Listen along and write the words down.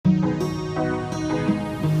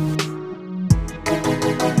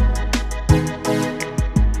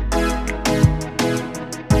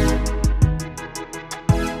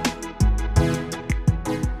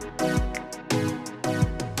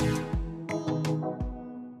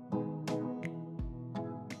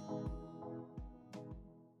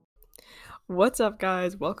What's up,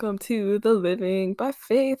 guys? Welcome to the Living by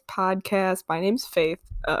Faith podcast. My name's Faith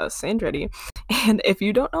Sandretti, and if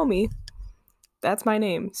you don't know me, that's my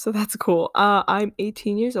name, so that's cool. I'm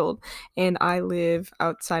 18 years old, and I live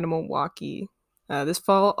outside of Milwaukee. This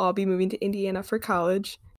fall, I'll be moving to Indiana for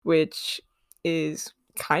college, which is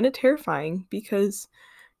kind of terrifying because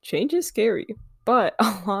change is scary. But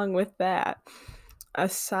along with that,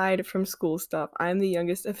 aside from school stuff, I'm the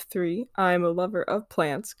youngest of three. I'm a lover of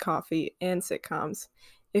plants, coffee, and sitcoms.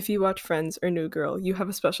 If you watch Friends or New Girl, you have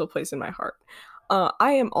a special place in my heart.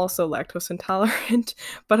 I am also lactose intolerant,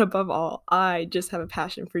 but above all, I just have a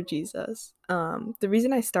passion for Jesus. The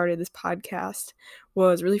reason I started this podcast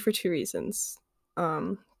was really for two reasons.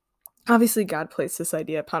 Um, Obviously, God placed this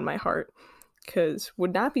idea upon my heart because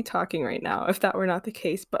would not be talking right now if that were not the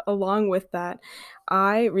case. But along with that,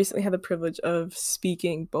 I recently had the privilege of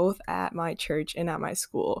speaking both at my church and at my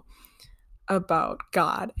school about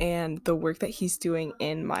God and the work that He's doing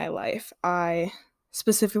in my life. I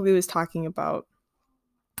specifically was talking about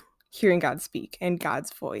hearing God speak and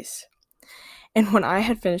God's voice. And when I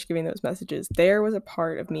had finished giving those messages, there was a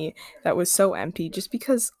part of me that was so empty just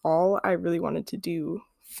because all I really wanted to do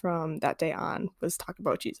from that day on was talk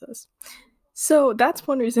about Jesus. So that's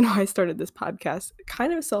one reason why I started this podcast,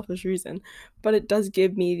 kind of a selfish reason, but it does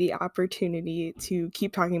give me the opportunity to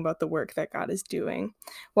keep talking about the work that God is doing,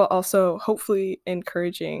 while also hopefully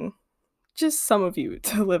encouraging just some of you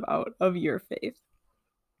to live out of your faith.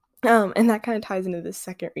 And that kind of ties into this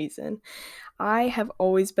second reason. I have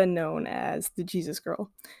always been known as the Jesus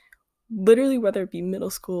girl. Literally, whether it be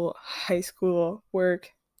middle school, high school,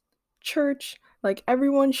 work, church, like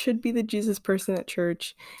everyone should be the Jesus person at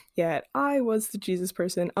church, yet I was the Jesus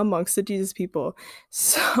person amongst the Jesus people.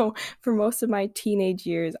 So for most of my teenage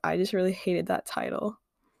years, I just really hated that title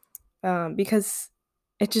because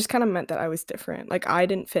it just kind of meant that I was different. Like I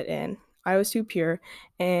didn't fit in. I was too pure,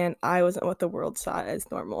 and I wasn't what the world saw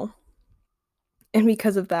as normal. And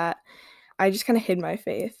because of that, I just kind of hid my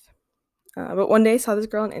faith. But one day I saw this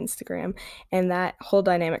girl on Instagram, and that whole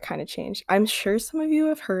dynamic kind of changed. I'm sure some of you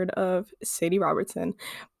have heard of Sadie Robertson,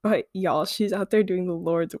 but y'all, she's out there doing the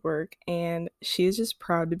Lord's work, and she's just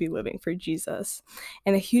proud to be living for Jesus.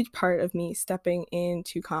 And a huge part of me stepping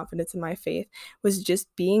into confidence in my faith was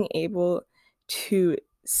just being able to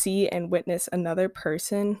see and witness another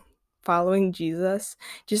person following Jesus,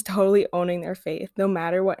 just totally owning their faith, no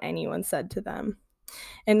matter what anyone said to them.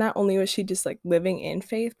 And not only was she just like living in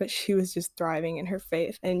faith, but she was just thriving in her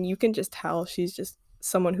faith. And you can just tell she's just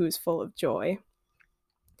someone who is full of joy.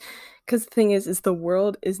 Because the thing is the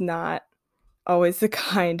world is not always the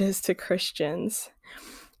kindest to Christians.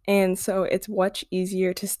 And so it's much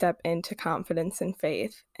easier to step into confidence and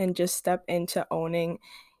faith and just step into owning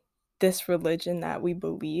this religion that we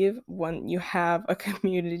believe when you have a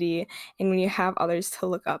community and when you have others to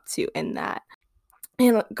look up to in that.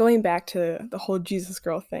 And going back to the whole Jesus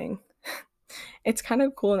girl thing, it's kind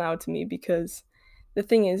of cool now to me because the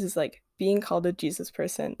thing is like being called a Jesus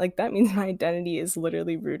person, like that means my identity is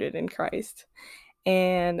literally rooted in Christ.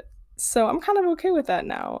 And so I'm kind of okay with that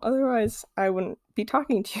now. Otherwise, I wouldn't be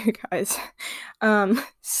talking to you guys.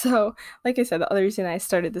 So like I said, the other reason I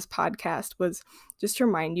started this podcast was just to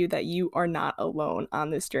remind you that you are not alone on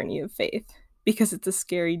this journey of faith, because it's a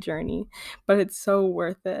scary journey, but it's so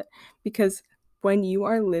worth it, because when you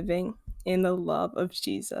are living in the love of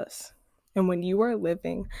Jesus and when you are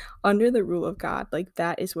living under the rule of God, like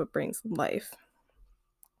that is what brings life.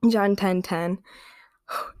 John 10:10,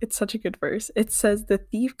 it's such a good verse. It says, "The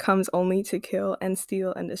thief comes only to kill and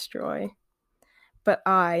steal and destroy. But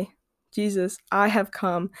I, Jesus, I have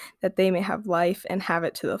come that they may have life and have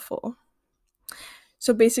it to the full."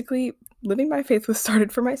 So basically, living by faith was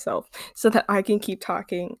started for myself so that I can keep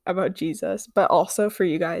talking about Jesus, but also for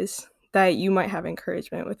you guys, that you might have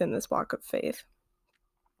encouragement within this walk of faith.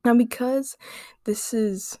 Now, because this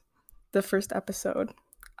is the first episode,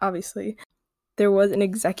 obviously, there was an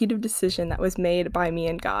executive decision that was made by me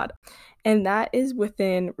and God, and that is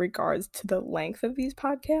within regards to the length of these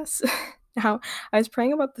podcasts. Now, I was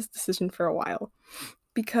praying about this decision for a while,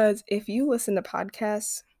 because if you listen to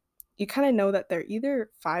podcasts, you kind of know that they're either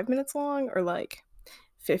 5 minutes long or like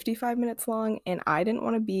 55 minutes long, and I didn't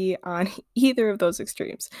want to be on either of those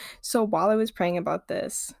extremes. So while I was praying about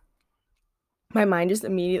this, my mind just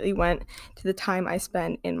immediately went to the time I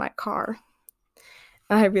spend in my car.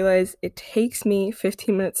 And I realized it takes me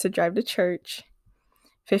 15 minutes to drive to church,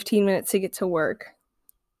 15 minutes to get to work,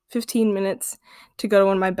 15 minutes to go to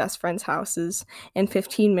one of my best friend's houses, and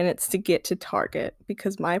 15 minutes to get to Target,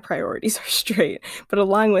 because my priorities are straight. But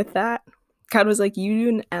along with that, God was like, you do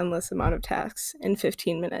an endless amount of tasks in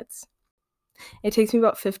 15 minutes. It takes me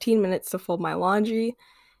about 15 minutes to fold my laundry,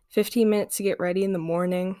 15 minutes to get ready in the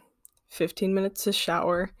morning, 15 minutes to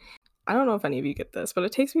shower. I don't know if any of you get this, but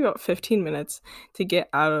it takes me about 15 minutes to get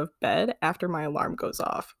out of bed after my alarm goes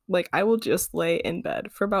off. Like, I will just lay in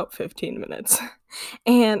bed for about 15 minutes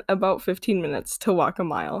and about 15 minutes to walk a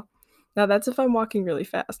mile. Now, that's if I'm walking really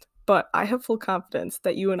fast, but I have full confidence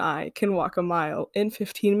that you and I can walk a mile in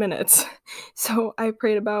 15 minutes. So I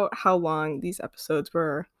prayed about how long these episodes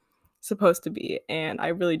were supposed to be, and I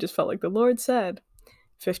really just felt like the Lord said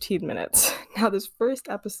 15 minutes. Now, this first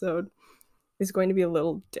episode is going to be a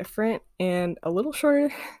little different and a little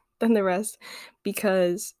shorter than the rest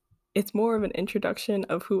because it's more of an introduction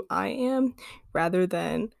of who I am rather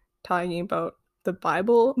than talking about the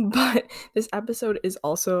Bible. But this episode is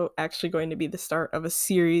also actually going to be the start of a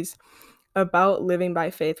series about living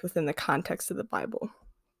by faith within the context of the Bible.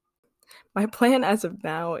 My plan as of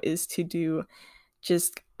now is to do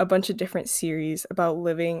just a bunch of different series about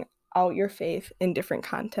living out your faith in different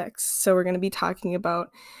contexts. So we're going to be talking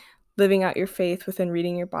about living out your faith within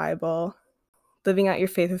reading your Bible, living out your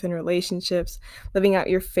faith within relationships, living out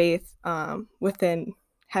your faith within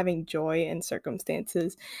having joy in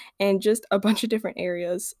circumstances, and just a bunch of different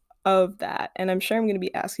areas of that. And I'm sure I'm going to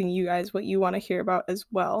be asking you guys what you want to hear about as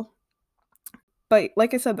well. But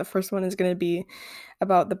like I said, the first one is going to be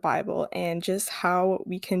about the Bible and just how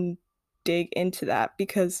we can dig into that,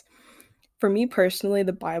 because for me personally,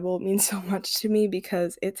 the Bible means so much to me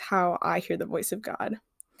because it's how I hear the voice of God.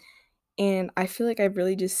 And I feel like I've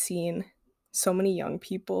really just seen so many young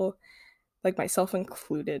people, like myself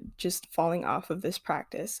included, just falling off of this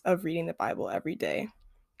practice of reading the Bible every day.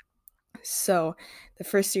 So the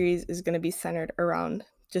first series is going to be centered around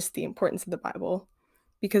just the importance of the Bible,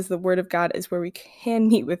 because the Word of God is where we can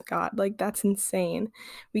meet with God. Like, that's insane.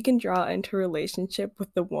 We can draw into a relationship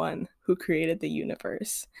with the one who created the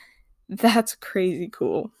universe. That's crazy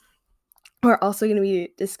cool. We're also going to be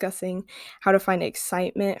discussing how to find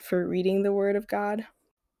excitement for reading the Word of God,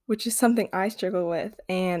 which is something I struggle with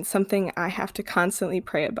and something I have to constantly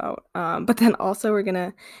pray about. But then also we're going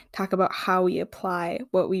to talk about how we apply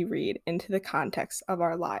what we read into the context of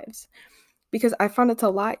our lives, because I found it's a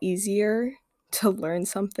lot easier to learn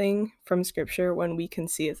something from Scripture when we can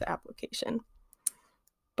see its application.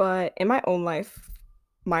 But in my own life,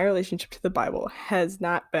 my relationship to the Bible has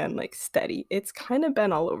not been like steady. It's kind of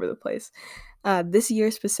been all over the place. This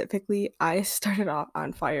year specifically, I started off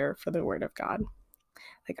on fire for the Word of God.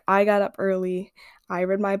 Like, I got up early, I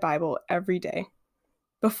read my Bible every day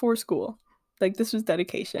before school. Like, this was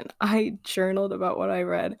dedication. I journaled about what I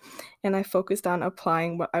read, and I focused on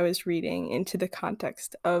applying what I was reading into the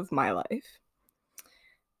context of my life.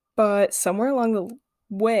 But somewhere along the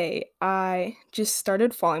way, I just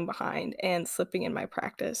started falling behind and slipping in my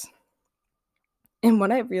practice. And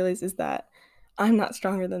what I realized is that I'm not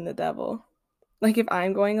stronger than the devil. Like, if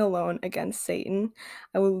I'm going alone against Satan,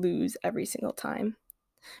 I will lose every single time.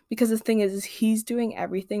 Because the thing is he's doing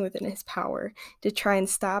everything within his power to try and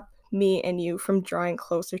stop me and you from drawing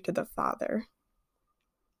closer to the Father.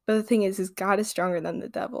 But the thing is God is stronger than the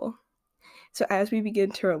devil. So as we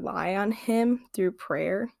begin to rely on him through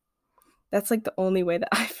prayer, that's like the only way that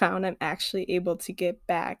I found I'm actually able to get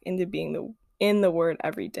back into being in the Word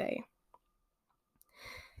every day.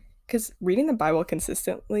 Because reading the Bible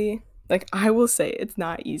consistently, like, I will say it's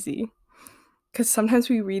not easy. Because sometimes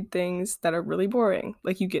we read things that are really boring.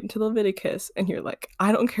 Like, you get into Leviticus and you're like,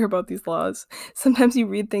 I don't care about these laws. Sometimes you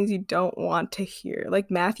read things you don't want to hear. Like,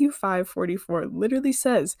 Matthew 5:44 literally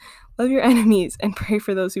says, love your enemies and pray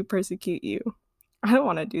for those who persecute you. I don't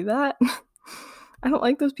want to do that. I don't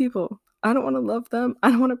like those people. I don't want to love them. I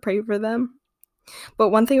don't want to pray for them. But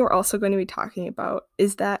one thing we're also going to be talking about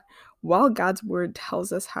is that while God's word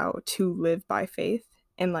tells us how to live by faith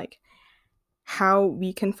and like how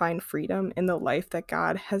we can find freedom in the life that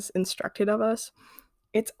God has instructed of us,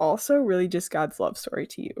 it's also really just God's love story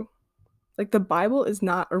to you. Like, the Bible is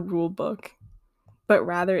not a rule book, but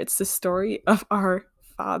rather it's the story of our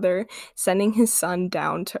Father sending his Son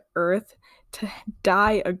down to earth to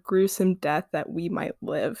die a gruesome death that we might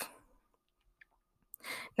live.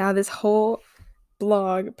 Now, this whole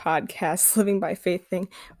blog, podcast, living by faith thing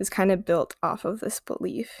was kind of built off of this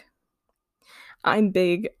belief. I'm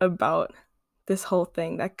big about this whole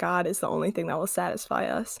thing that God is the only thing that will satisfy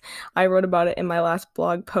us. I wrote about it in my last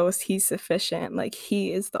blog post. He's sufficient. Like,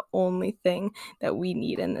 he is the only thing that we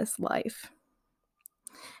need in this life.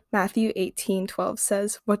 Matthew 18:12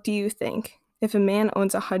 says, "What do you think? If a man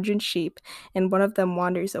owns 100 sheep and one of them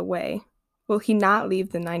wanders away, will he not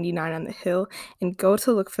leave the 99 on the hill and go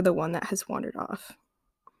to look for the one that has wandered off?"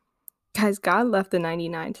 Guys, God left the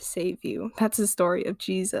 99 to save you. That's the story of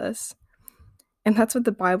Jesus. And that's what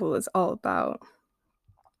the Bible is all about.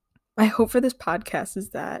 My hope for this podcast is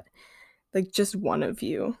that, like, just one of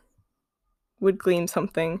you would glean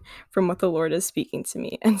something from what the Lord is speaking to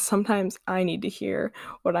me. And sometimes I need to hear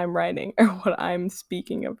what I'm writing or what I'm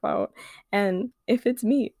speaking about. And if it's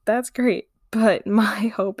me, that's great. But my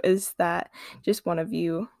hope is that just one of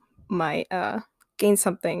you might gain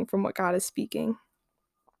something from what God is speaking.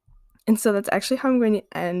 And so that's actually how I'm going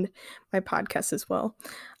to end my podcast as well,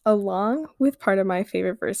 along with part of my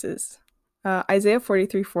favorite verses. Isaiah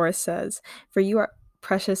 43:4 says, "For you are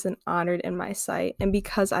precious and honored in my sight, and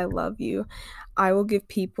because I love you, I will give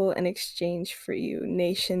people in exchange for you,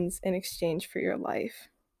 nations in exchange for your life."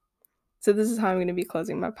 So this is how I'm going to be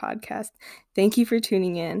closing my podcast. Thank you for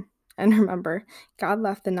tuning in. And remember, God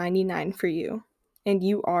left the 99 for you, and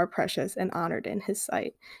you are precious and honored in his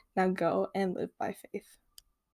sight. Now go and live by faith.